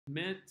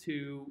meant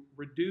to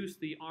reduce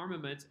the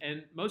armaments,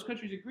 and most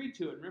countries agreed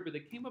to it. Remember, they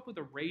came up with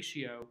a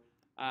ratio,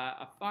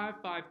 a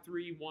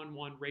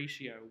 5-5-3-1-1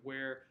 ratio,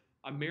 where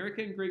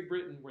America and Great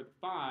Britain were the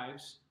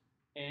fives,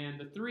 and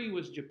the three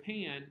was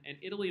Japan, and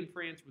Italy and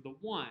France were the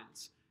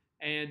ones.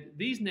 And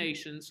these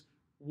nations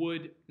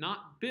would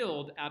not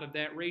build out of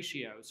that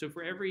ratio. So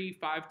for every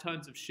 5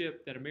 tons of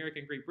ship that America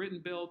and Great Britain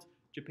built,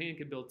 Japan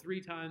could build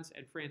 3 tons,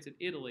 and France and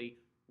Italy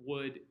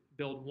would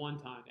build 1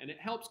 ton. And it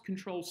helps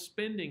control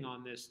spending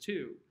on this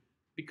too,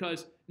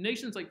 because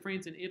nations like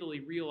France and Italy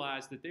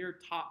realize that they're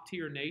top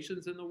tier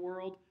nations in the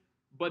world,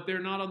 but they're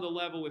not on the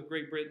level with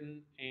Great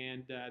Britain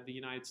and the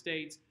United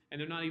States, and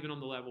they're not even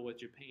on the level with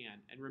Japan.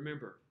 And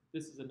remember,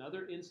 this is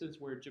another instance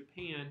where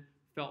Japan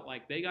felt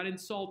like they got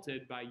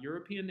insulted by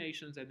European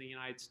nations and the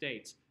United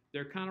States.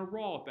 They're kind of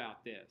raw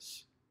about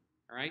this.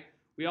 All right.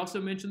 We also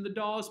mentioned the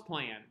Dawes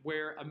Plan,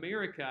 where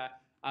America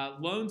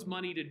loans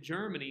money to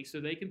Germany so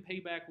they can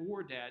pay back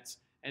war debts,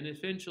 and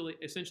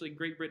essentially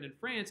Great Britain and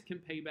France can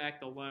pay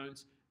back the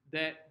loans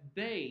that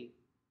they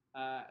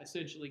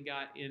essentially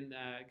got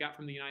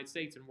from the United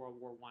States in World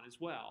War I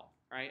as well.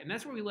 Right. And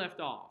that's where we left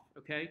off.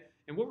 Okay.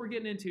 And what we're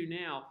getting into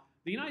now,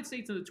 the United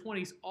States in the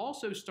 20s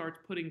also starts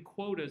putting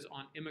quotas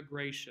on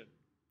immigration.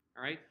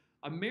 All right.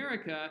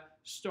 America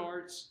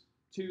starts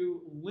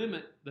to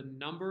limit the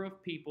number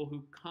of people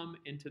who come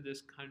into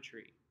this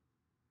country.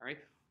 All right.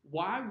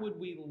 Why would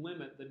we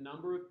limit the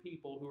number of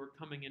people who are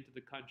coming into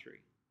the country?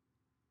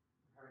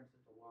 Having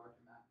such a large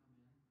amount come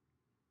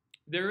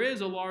in. There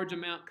is a large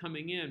amount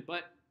coming in,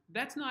 but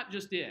that's not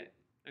just it.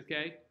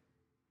 Okay.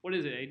 What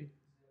is it, Aiden?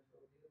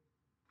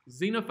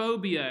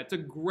 Xenophobia. It's a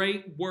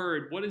great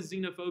word. What does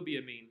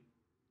xenophobia mean?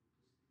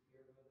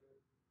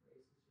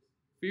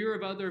 Fear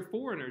of other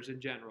foreigners in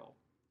general.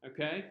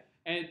 Okay?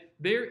 And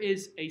there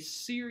is a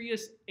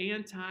serious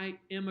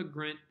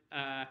anti-immigrant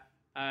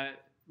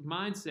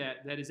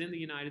mindset that is in the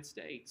United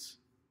States.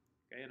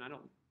 Okay? And I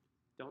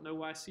don't know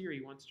why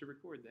Siri wants to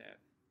record that.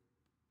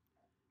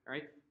 All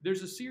right?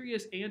 There's a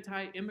serious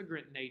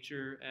anti-immigrant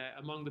nature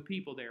among the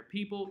people there.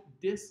 People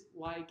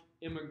dislike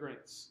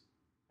immigrants.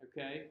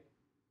 Okay?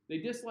 They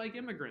dislike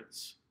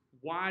immigrants.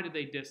 Why do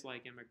they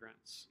dislike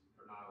immigrants?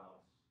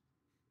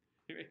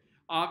 They're not us.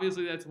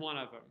 Obviously, that's one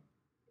of them.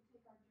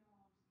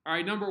 All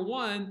right, number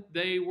one,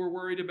 they were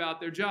worried about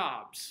their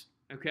jobs,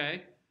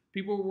 okay?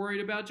 People were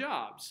worried about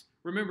jobs.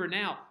 Remember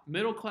now,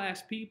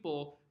 middle-class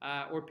people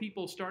or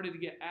people started to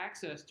get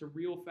access to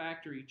real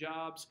factory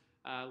jobs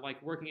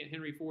like working at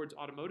Henry Ford's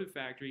automotive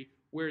factory,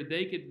 where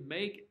they could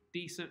make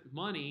decent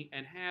money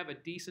and have a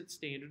decent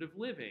standard of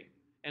living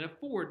and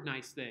afford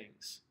nice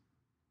things,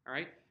 all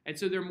right? And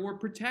so they're more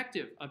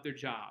protective of their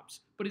jobs.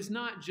 But it's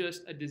not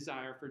just a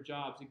desire for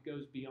jobs. It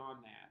goes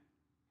beyond that.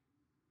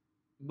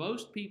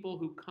 Most people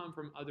who come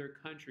from other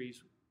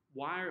countries,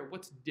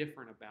 what's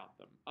different about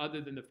them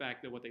other than the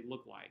fact that what they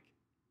look like?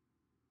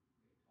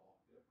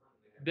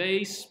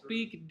 They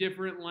speak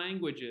different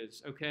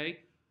languages, okay?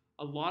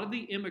 A lot of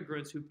the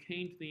immigrants who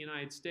came to the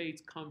United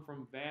States come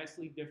from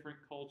vastly different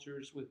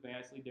cultures with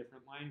vastly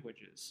different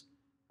languages,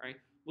 right?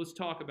 Let's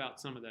talk about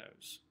some of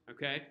those,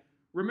 okay?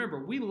 Remember,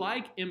 we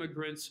like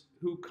immigrants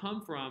who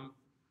come from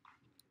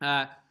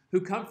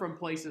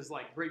places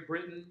like Great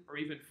Britain or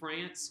even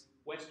France,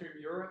 Western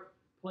Europe,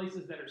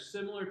 places that are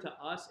similar to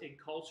us in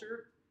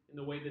culture, in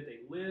the way that they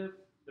live,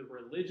 the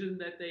religion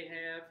that they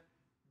have.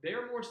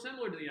 They're more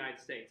similar to the United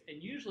States.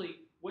 And usually,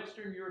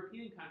 Western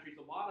European countries,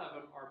 a lot of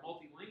them are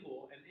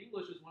multilingual, and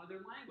English is one of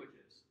their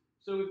languages.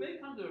 So if they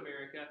come to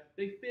America,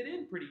 they fit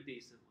in pretty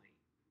decently,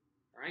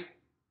 right?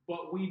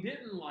 But we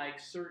didn't like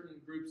certain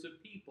groups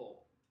of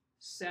people.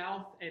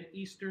 South and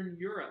Eastern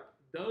Europe,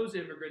 those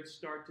immigrants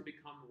start to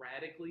become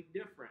radically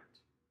different.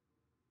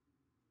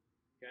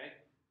 Okay?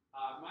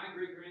 My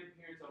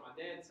great-grandparents on my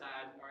dad's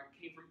side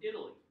came from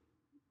Italy.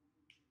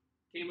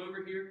 Came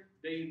over here,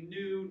 they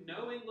knew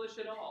no English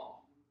at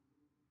all.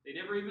 They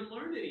never even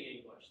learned any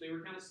English. They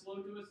were kind of slow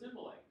to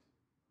assimilate.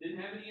 Didn't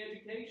have any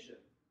education.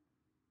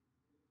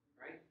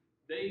 Right?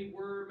 They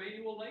were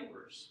manual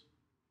laborers.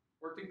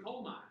 Worked in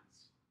coal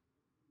mines.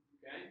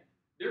 Okay?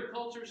 Their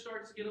culture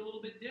starts to get a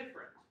little bit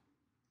different.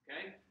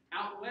 Okay?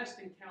 Out west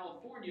in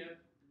California,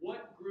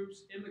 what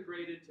groups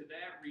immigrated to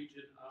that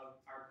region of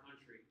our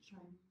country?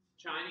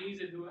 Chinese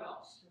and who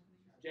else?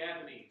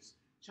 Japanese.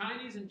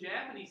 Chinese and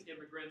Japanese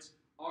immigrants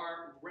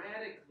are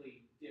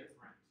radically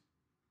different.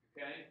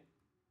 Okay?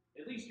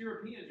 At least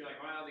Europeans, you're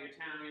like, well, the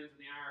Italians and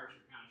the Irish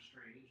are kind of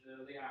strange.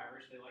 The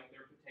Irish, they like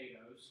their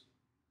potatoes.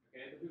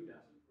 Okay? But who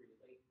doesn't,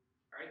 really?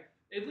 All right?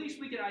 At least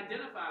we can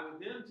identify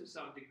with them to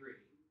some degree.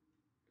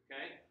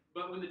 Okay?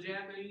 But when the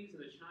Japanese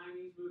and the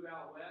Chinese move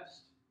out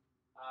west,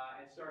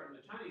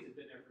 the Chinese have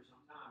been there for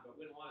some time, but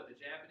when a lot of the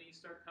Japanese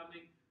start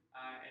coming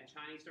and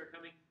Chinese start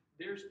coming,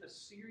 there's a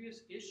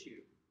serious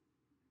issue.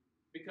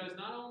 Because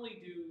not only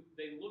do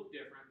they look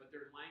different, but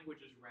their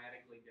language is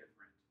radically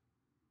different.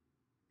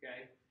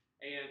 Okay?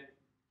 And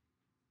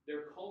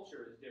their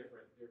culture is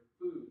different. Their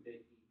food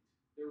they eat,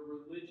 their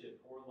religion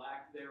or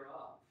lack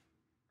thereof.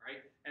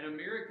 Right? And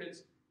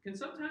Americans can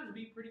sometimes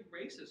be pretty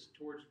racist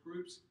towards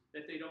groups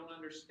that they don't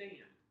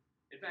understand.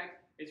 In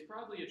fact, it's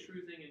probably a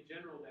true thing in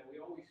general that we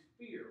always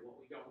fear what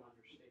we don't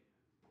understand.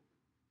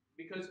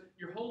 Because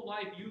your whole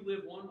life you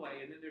live one way,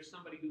 and then there's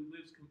somebody who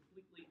lives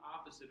completely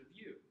opposite of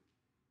you.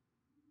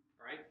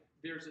 Right?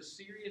 There's a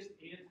serious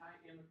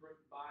anti-immigrant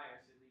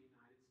bias in the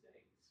United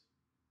States.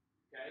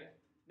 Okay?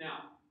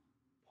 Now,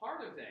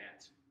 part of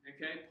that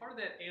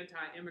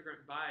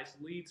anti-immigrant bias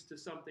leads to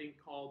something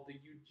called the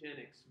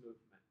eugenics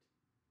movement.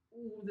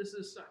 Ooh, this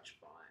is such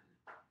fun.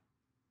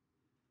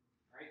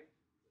 Right?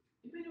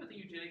 Anybody know what the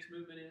eugenics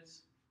movement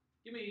is?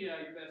 Give me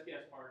your best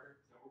guess,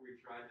 Parker. So where we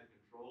tried to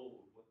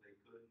control what they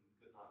could and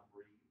could not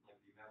breed, like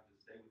you have to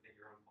stay within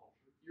your own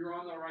culture? You're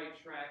on the right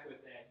track with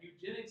that.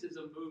 Eugenics is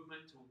a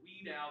movement to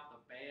weed out the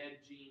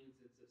bad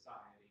genes in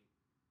society.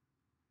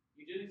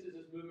 Eugenics is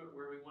this movement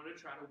where we want to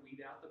try to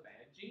weed out the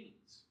bad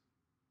genes.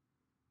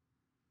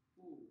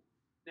 Ooh.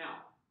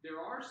 Now, there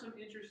are some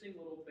interesting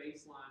little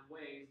baseline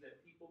ways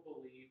that people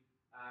believe,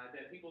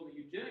 that people in the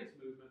eugenics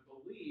movement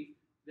believe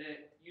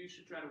that you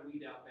should try to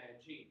weed out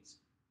bad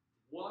genes.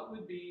 What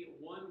would be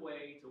one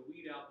way to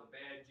weed out the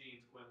bad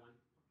genes, Quinlan?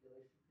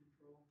 Population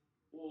control.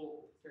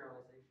 Well,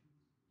 Sterilization.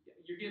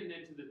 you're getting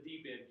into the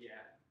deep end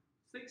yet.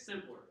 Think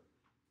simpler.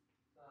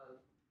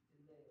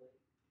 Didn't they like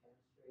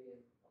castrate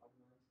and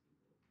lobotomize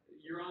people?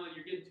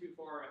 You're getting too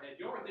far ahead.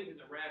 Y'all are thinking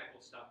the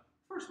radical stuff.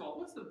 First of all,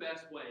 what's the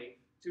best way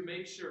to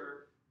make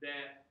sure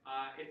that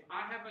if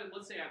I have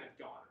let's say I have a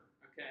daughter,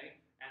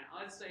 okay, and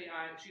let's say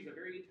she's a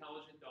very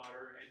intelligent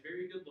daughter and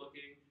very good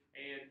looking,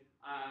 and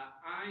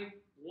I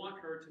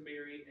want her to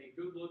marry a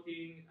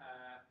good-looking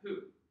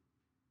who?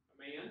 A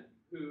man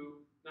who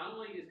not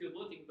only is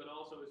good-looking but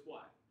also is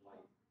what?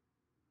 White.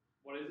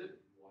 What is it?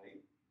 White.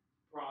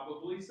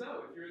 Probably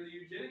so. If you're in the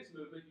eugenics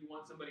movement, you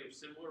want somebody of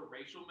similar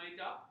racial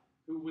makeup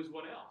who was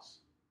what else?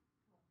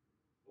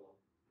 Well,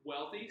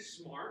 Wealthy,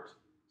 smart,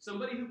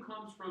 somebody who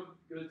comes from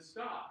good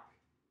stock.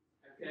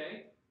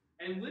 Okay?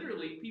 And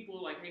literally, people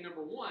are like, hey,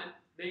 number one,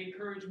 they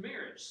encourage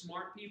marriage.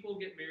 Smart people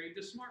get married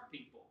to smart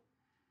people.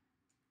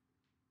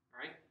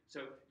 All right?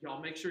 So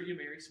y'all make sure you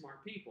marry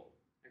smart people.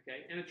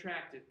 Okay? And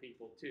attractive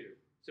people, too.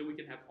 So we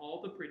can have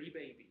all the pretty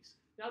babies.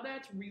 Now,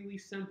 that's really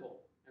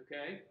simple.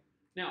 Okay?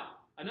 Now,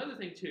 another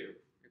thing, too.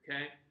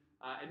 Okay?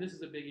 And this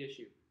is a big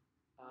issue.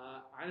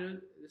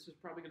 This is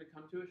probably going to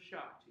come to a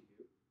shock to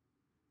you.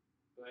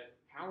 But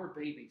how are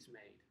babies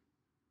made?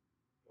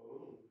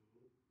 oh.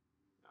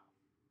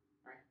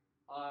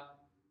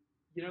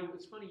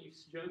 It's funny you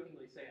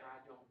jokingly say,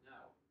 I don't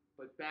know.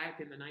 But back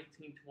in the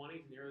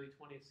 1920s and the early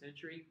 20th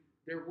century,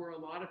 there were a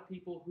lot of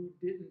people who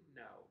didn't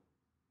know.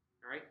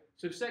 All right?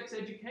 So sex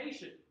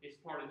education is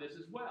part of this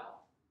as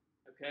well.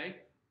 Okay?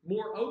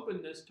 More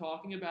openness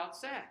talking about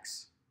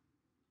sex.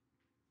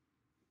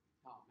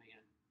 Oh,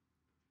 man.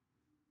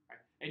 All right.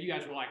 And you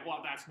guys were like,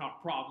 well, that's not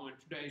a problem in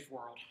today's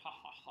world. Ha,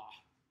 ha, ha.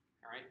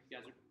 All right? You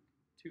guys are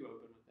too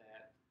open with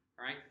that.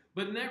 All right?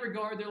 But in that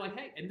regard, they're like,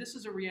 hey, and this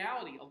is a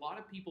reality. A lot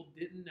of people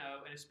didn't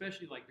know, and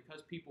especially like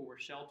because people were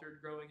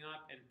sheltered growing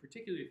up, and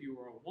particularly if you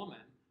were a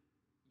woman,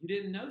 you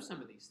didn't know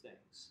some of these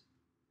things.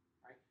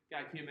 Right?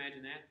 God, can you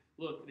imagine that?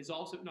 Look, it is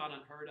also not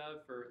unheard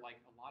of for like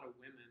a lot of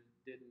women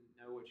didn't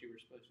know what you were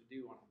supposed to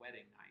do on a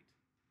wedding night.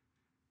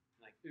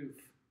 Like, oof,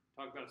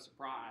 talk about a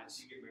surprise.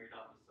 You get married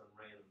off to some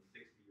random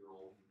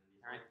 60-year-old, and then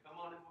he's Right. like,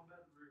 come on in my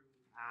bedroom.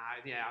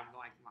 Yeah, I'm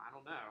like, I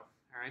don't know.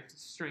 All right,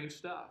 it's strange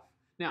stuff.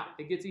 Now,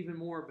 it gets even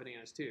more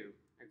bananas too,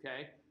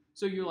 okay?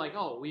 So you're like,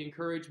 oh, we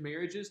encourage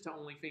marriages to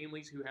only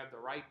families who have the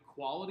right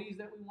qualities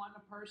that we want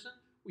in a person.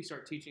 We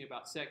start teaching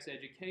about sex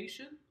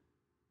education.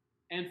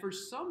 And for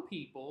some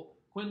people,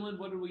 Quinlan,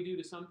 what did we do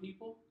to some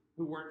people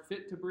who weren't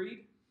fit to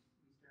breed?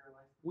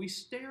 We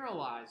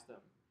sterilized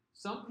them.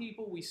 Some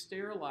people we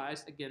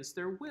sterilized against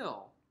their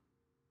will,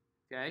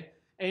 okay?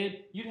 And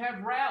you'd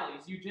have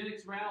rallies,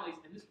 eugenics rallies,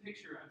 and this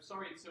picture, I'm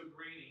sorry it's so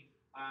grainy,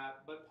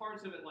 but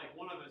parts of it, like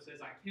one of it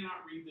says, I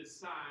cannot read this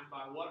sign,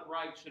 by what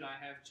right should I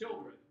have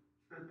children?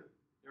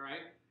 All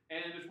right?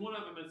 And there's one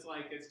of them that's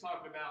like, it's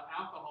talking about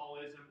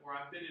alcoholism, or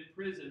I've been in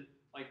prison,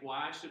 like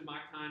why should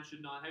my kind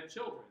should not have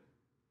children?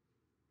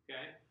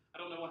 Okay? I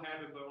don't know what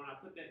happened, but when I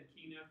put that in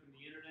Keynote from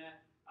the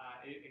internet,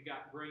 it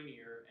got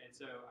grainier, and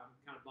so I'm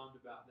kind of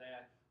bummed about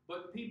that.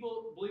 But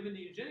people believing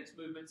the eugenics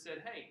movement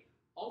said, hey,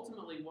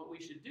 ultimately what we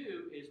should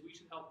do is we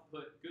should help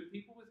put good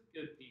people with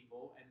good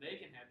people, and they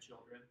can have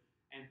children,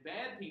 and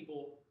bad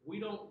people, we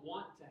don't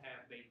want to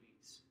have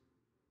babies.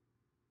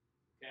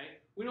 Okay?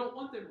 We don't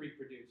want them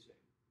reproducing.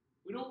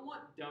 We don't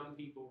want dumb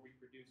people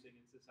reproducing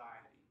in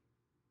society.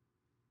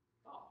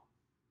 Oh.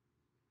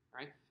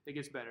 Right? It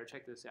gets better.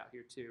 Check this out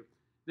here too.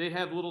 They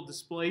have little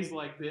displays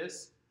like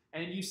this,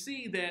 and you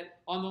see that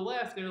on the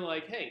left, they're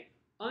like, hey,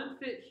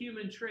 unfit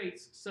human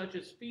traits such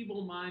as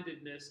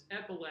feeble-mindedness,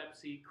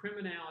 epilepsy,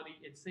 criminality,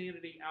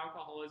 insanity,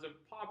 alcoholism,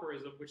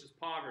 pauperism, which is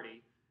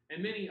poverty,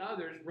 and many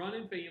others run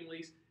in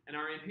families and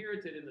are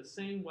inherited in the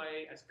same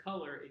way as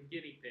color in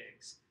guinea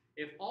pigs.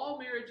 If all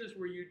marriages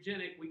were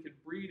eugenic, we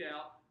could breed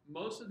out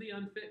most of the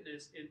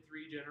unfitness in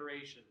 3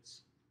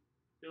 generations.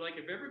 They're like,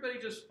 if everybody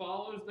just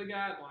follows the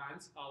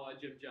guidelines, a la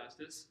Jim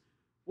Justice,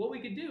 what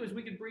we could do is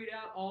we could breed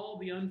out all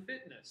the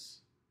unfitness.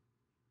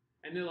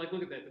 And they're like,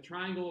 look at that, the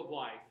triangle of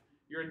life.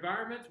 Your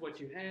environment's what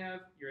you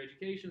have, your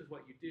education is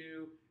what you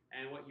do,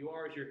 and what you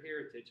are is your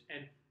heritage.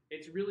 And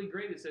it's really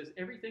great. It says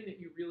everything that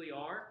you really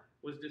are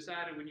was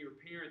decided when your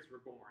parents were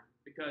born,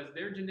 because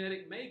their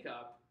genetic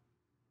makeup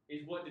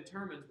is what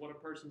determines what a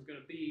person's going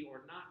to be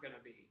or not going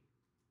to be.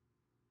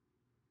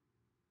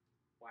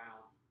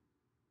 Wow.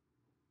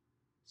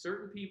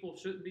 Certain people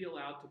shouldn't be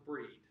allowed to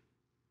breed.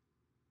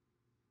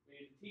 We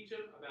need to teach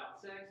them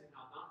about sex and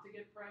how not to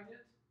get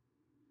pregnant.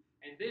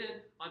 And then,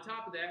 on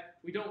top of that,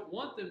 we don't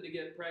want them to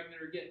get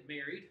pregnant or get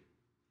married.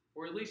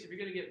 Or at least if you're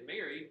going to get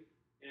married,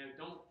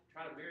 don't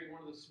try to marry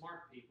one of the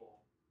smart people.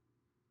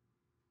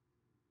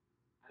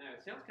 I know,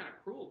 it sounds kind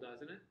of cruel,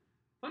 doesn't it?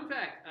 Fun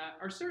fact,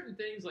 are certain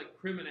things like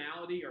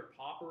criminality or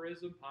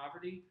pauperism,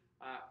 poverty,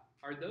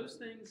 are those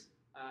things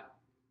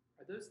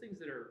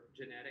that are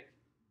genetic?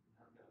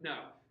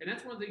 No. And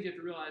that's one of the things you have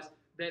to realize,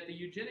 that the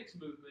eugenics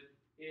movement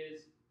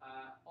is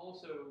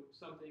also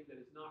something that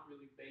is not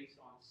really based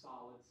on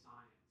solid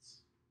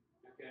science.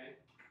 Okay?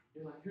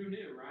 You're like, who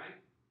knew, right?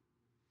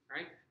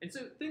 Right? And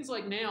so things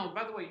like now,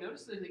 by the way,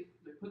 notice that they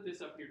put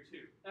this up here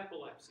too,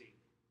 epilepsy.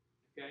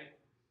 Okay?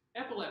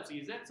 Epilepsy,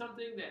 is that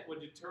something that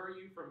would deter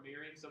you from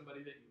marrying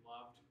somebody that you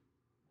loved?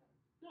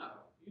 No.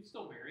 You'd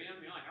still marry him.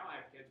 You're like, I'll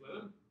have kids with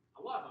him.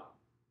 I love him.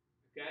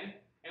 Okay?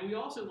 And we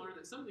also learned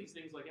that some of these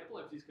things like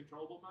epilepsy is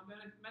controllable by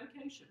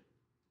medication.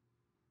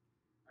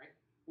 Right?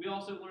 We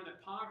also learned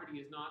that poverty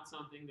is not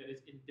something that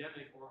is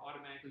endemic or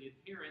automatically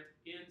inherent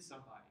in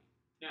somebody.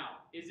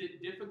 Now, is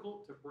it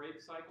difficult to break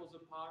cycles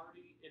of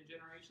poverty in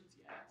generations?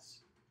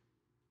 Yes.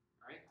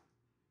 Right?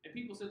 And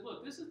people said,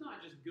 look, this is not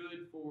just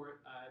good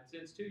for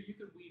sense too. You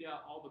can weed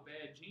out all the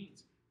bad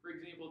genes. For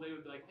example, they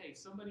would be like, hey,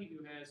 somebody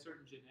who has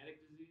certain genetic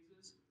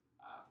diseases,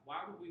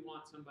 why would we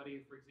want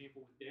somebody, for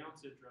example, with Down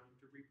syndrome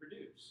to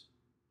reproduce?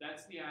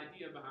 That's the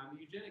idea behind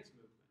the eugenics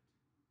movement.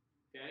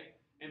 Okay?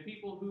 And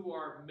people who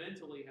are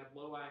mentally have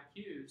low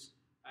IQs,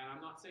 and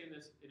I'm not saying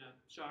this in a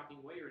shocking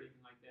way or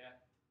anything like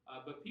that,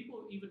 but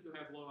people even who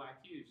have low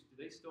IQs, do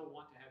they still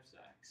want to have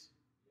sex?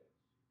 Yes.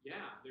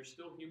 Yeah, they're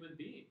still human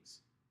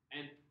beings.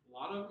 And a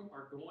lot of them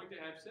are going to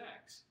have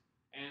sex.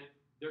 And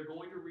they're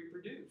going to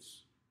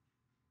reproduce.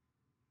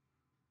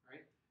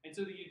 Right? And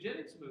so the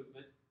eugenics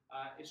movement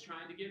is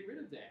trying to get rid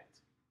of that.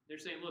 They're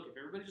saying, look, if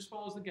everybody just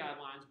follows the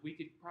guidelines, we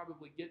could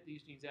probably get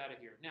these genes out of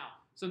here. Now,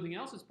 something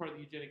else is part of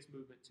the eugenics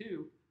movement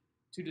too,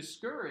 to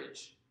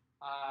discourage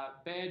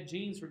bad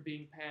genes from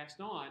being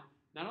passed on.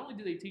 Not only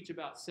do they teach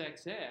about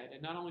sex ed,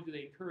 and not only do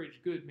they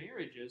encourage good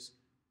marriages,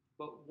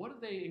 but what do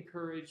they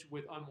encourage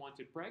with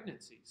unwanted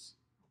pregnancies?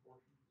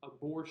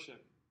 Abortion.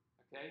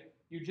 Okay?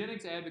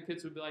 Eugenics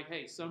advocates would be like,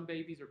 hey, some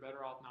babies are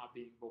better off not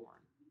being born.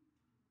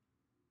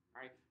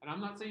 Right? And I'm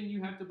not saying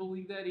you have to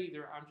believe that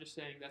either. I'm just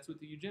saying that's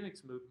what the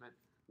eugenics movement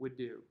would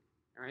do.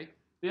 All right?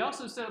 They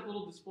also set up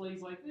little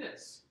displays like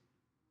this.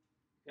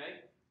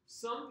 Okay?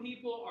 Some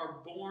people are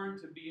born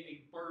to be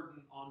a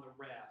burden on the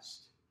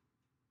rest.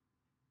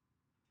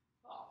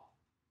 Oh.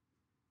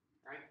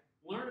 Right?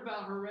 Learn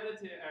about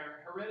heredity.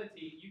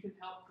 You can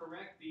help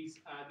correct these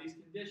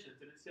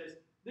conditions. And it says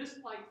this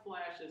light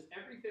flashes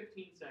every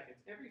 15 seconds.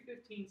 Every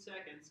 15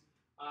 seconds,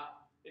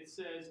 it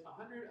says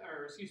 $100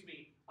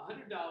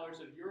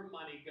 of your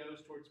money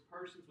goes towards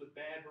persons with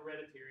bad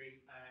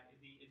hereditary,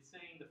 the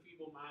insane, the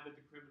feeble-minded,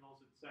 the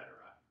criminals, etc.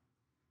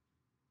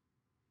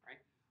 Right?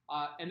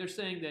 And they're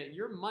saying that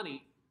your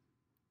money,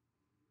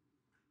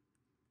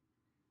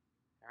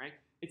 all right,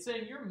 it's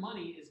saying your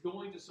money is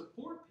going to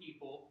support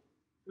people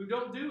who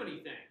don't do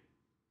anything.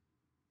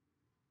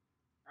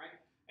 Right?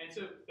 And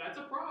so that's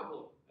a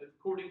problem,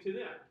 according to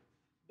them.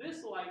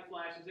 This light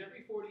flashes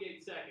every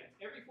 48 seconds.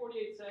 Every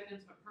 48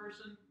 seconds, a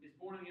person is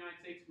born in the United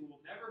States who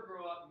will never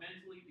grow up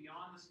mentally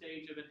beyond the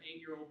stage of an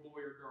 8-year-old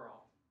boy or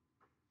girl.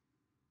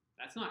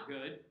 That's not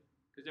good,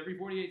 because every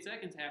 48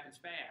 seconds happens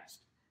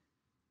fast.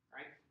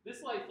 Right?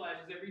 This light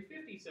flashes every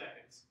 50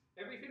 seconds.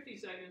 Every 50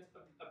 seconds,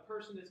 a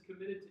person is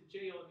committed to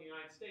jail in the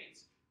United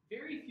States.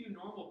 Very few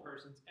normal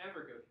persons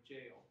ever go to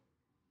jail.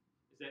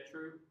 Is that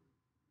true?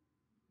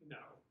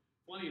 No.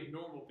 Plenty of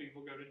normal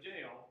people go to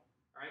jail.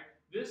 Right?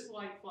 This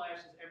light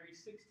flashes every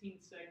 16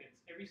 seconds.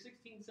 Every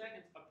 16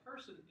 seconds, a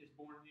person is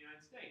born in the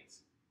United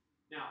States.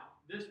 Now,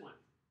 this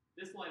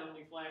light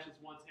only flashes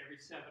once every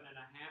 7.5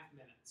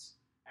 minutes.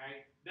 All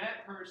right?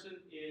 That person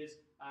is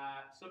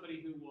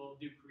somebody who will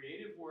do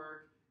creative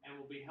work and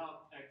will be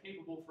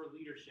capable for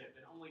leadership.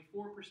 And only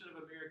 4%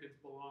 of Americans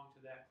belong to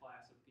that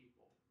class of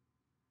people.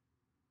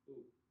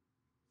 Ooh.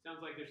 Sounds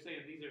like they're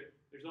saying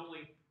there's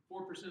only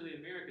 4% of the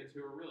Americans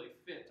who are really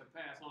fit to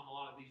pass on a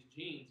lot of these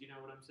genes. You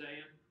know what I'm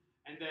saying?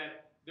 And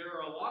that there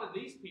are a lot of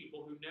these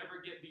people who never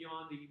get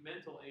beyond the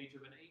mental age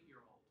of an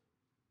 8-year-old.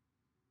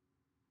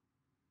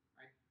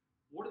 Right?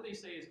 What do they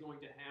say is going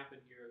to happen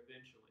here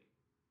eventually?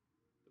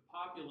 The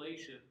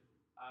population,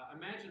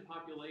 imagine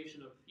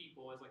population of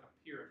people as like a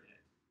pyramid.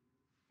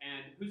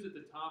 And who's at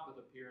the top of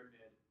the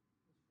pyramid?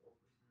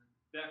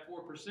 that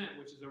 4%,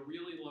 which is a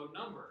really low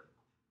number.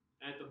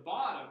 At the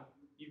bottom,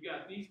 you've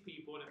got these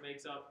people, and it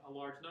makes up a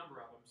large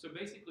number of them. So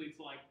basically, it's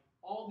like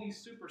all these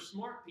super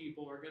smart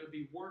people are going to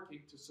be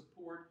working to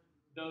support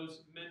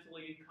those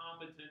mentally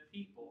incompetent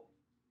people,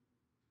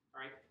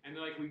 right? And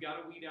they're like, we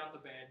got to weed out the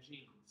bad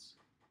genes.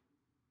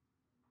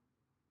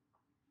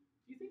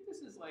 Do you think this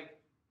is like,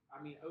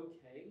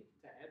 okay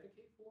to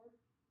advocate for?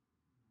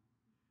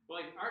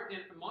 Well, like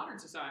in modern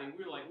society,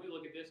 we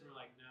look at this and we're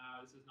like,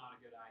 no, this is not a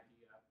good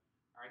idea.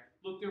 All right.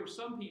 Look, there were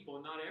some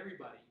people, not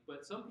everybody,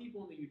 but some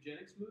people in the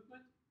eugenics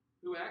movement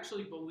who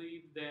actually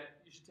believed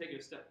that you should take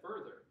it a step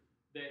further,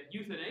 that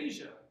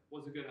euthanasia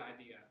was a good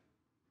idea.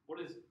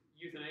 What is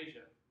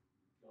euthanasia?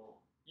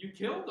 You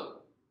killed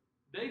them.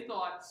 They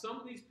thought some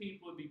of these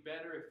people would be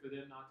better for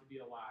them not to be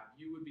alive.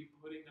 You would be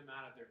putting them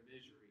out of their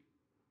misery.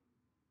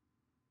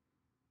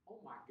 Oh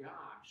my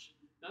gosh.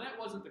 Now that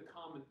wasn't the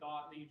common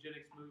thought in the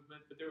eugenics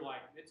movement, but they're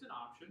like, it's an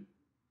option.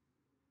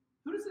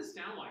 Who does this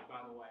sound like, by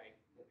the way?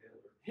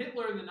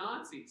 Hitler and the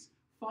Nazis.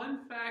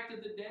 Fun fact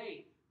of the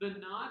day, the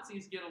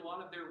Nazis get a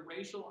lot of their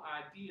racial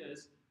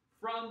ideas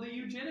from the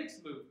eugenics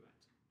movement.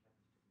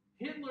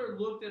 Hitler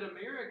looked at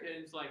America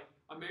and was like,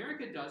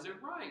 America does it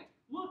right.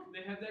 Look,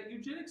 they have that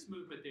eugenics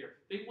movement there.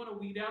 They want to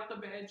weed out the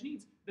bad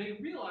genes. They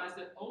realize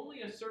that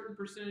only a certain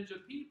percentage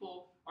of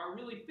people are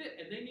really fit,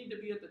 and they need to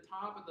be at the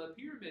top of the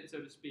pyramid,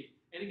 so to speak.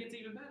 And it gets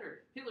even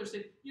better. Hitler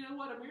said, you know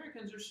what,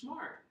 Americans are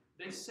smart.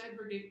 They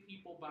segregate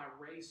people by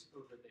race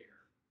over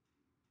there.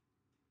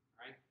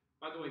 Right?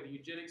 By the way, the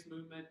eugenics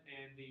movement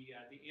and the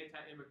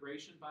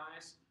anti-immigration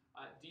bias,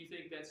 do you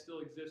think that still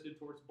existed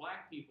towards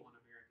black people in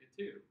America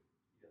too?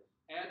 Yes.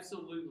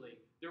 Absolutely.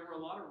 There were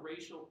a lot of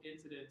racial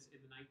incidents in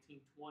the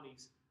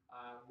 1920s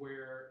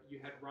where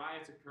you had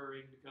riots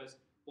occurring because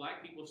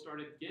black people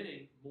started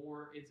getting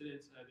more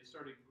incidents. They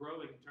started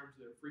growing in terms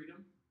of their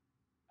freedom.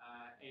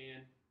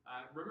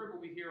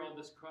 Remember, we hear all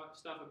this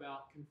stuff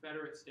about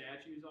Confederate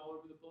statues all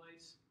over the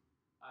place.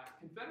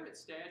 Confederate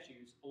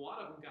statues, a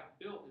lot of them got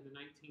built in the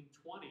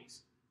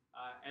 1920s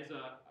as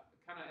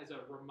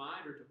a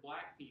reminder to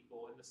black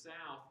people in the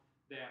South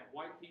that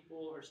white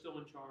people are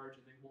still in charge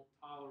and they won't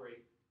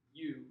tolerate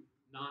you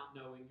not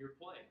knowing your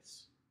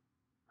place,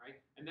 right?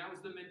 And that was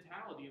the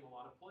mentality in a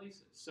lot of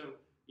places. So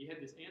you had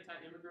this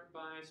anti-immigrant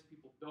bias.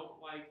 People don't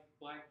like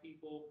black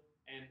people.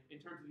 And in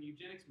terms of the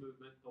eugenics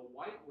movement, the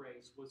white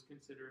race was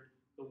considered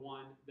the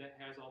one that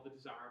has all the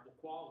desirable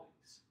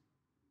qualities,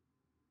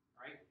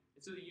 right?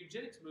 And so the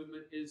eugenics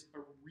movement is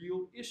a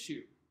real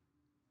issue,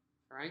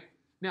 right?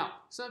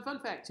 Now, some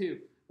fun fact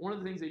too. One of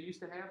the things they used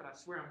to have, and I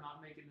swear I'm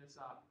not making this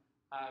up,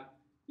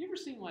 you ever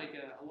seen like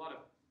a lot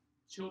of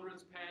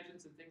children's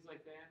pageants and things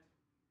like that?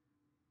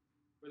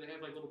 Where they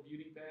have like little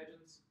beauty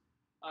pageants.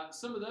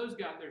 Some of those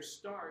got their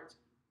start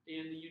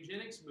in the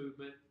eugenics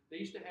movement. They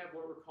used to have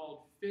what were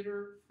called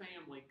fitter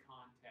family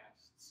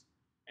contests.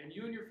 And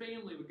you and your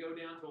family would go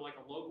down to like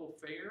a local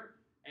fair,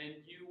 and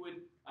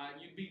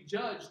you'd be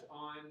judged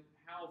on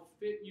how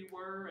fit you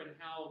were and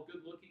how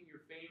good looking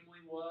your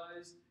family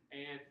was.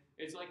 And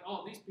it's like,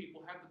 oh, these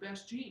people have the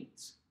best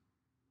genes,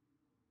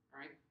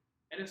 right?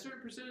 And a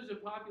certain percentage of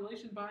the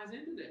population buys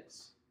into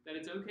this, that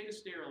it's okay to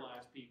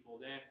sterilize people,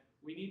 that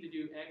we need to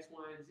do X,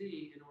 Y, and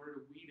Z in order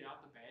to weed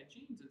out the bad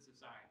genes in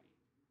society.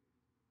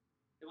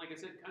 And like I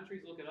said,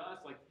 countries look at us,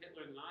 like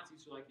Hitler and the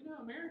Nazis, are like,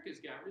 America's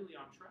got really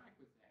on track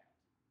with that.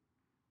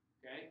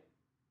 Okay?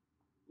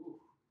 Ooh.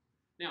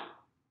 Now,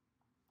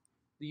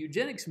 the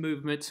eugenics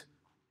movement,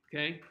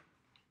 okay,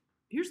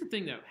 here's the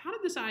thing though. How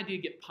did this idea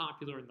get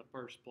popular in the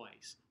first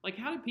place? Like,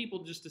 how did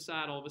people just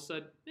decide all of a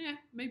sudden,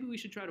 maybe we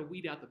should try to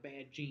weed out the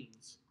bad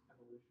genes?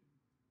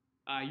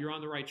 Evolution. You're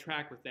on the right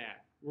track with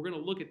that. We're going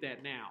to look at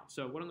that now.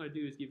 So what I'm going to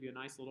do is give you a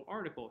nice little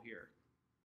article here.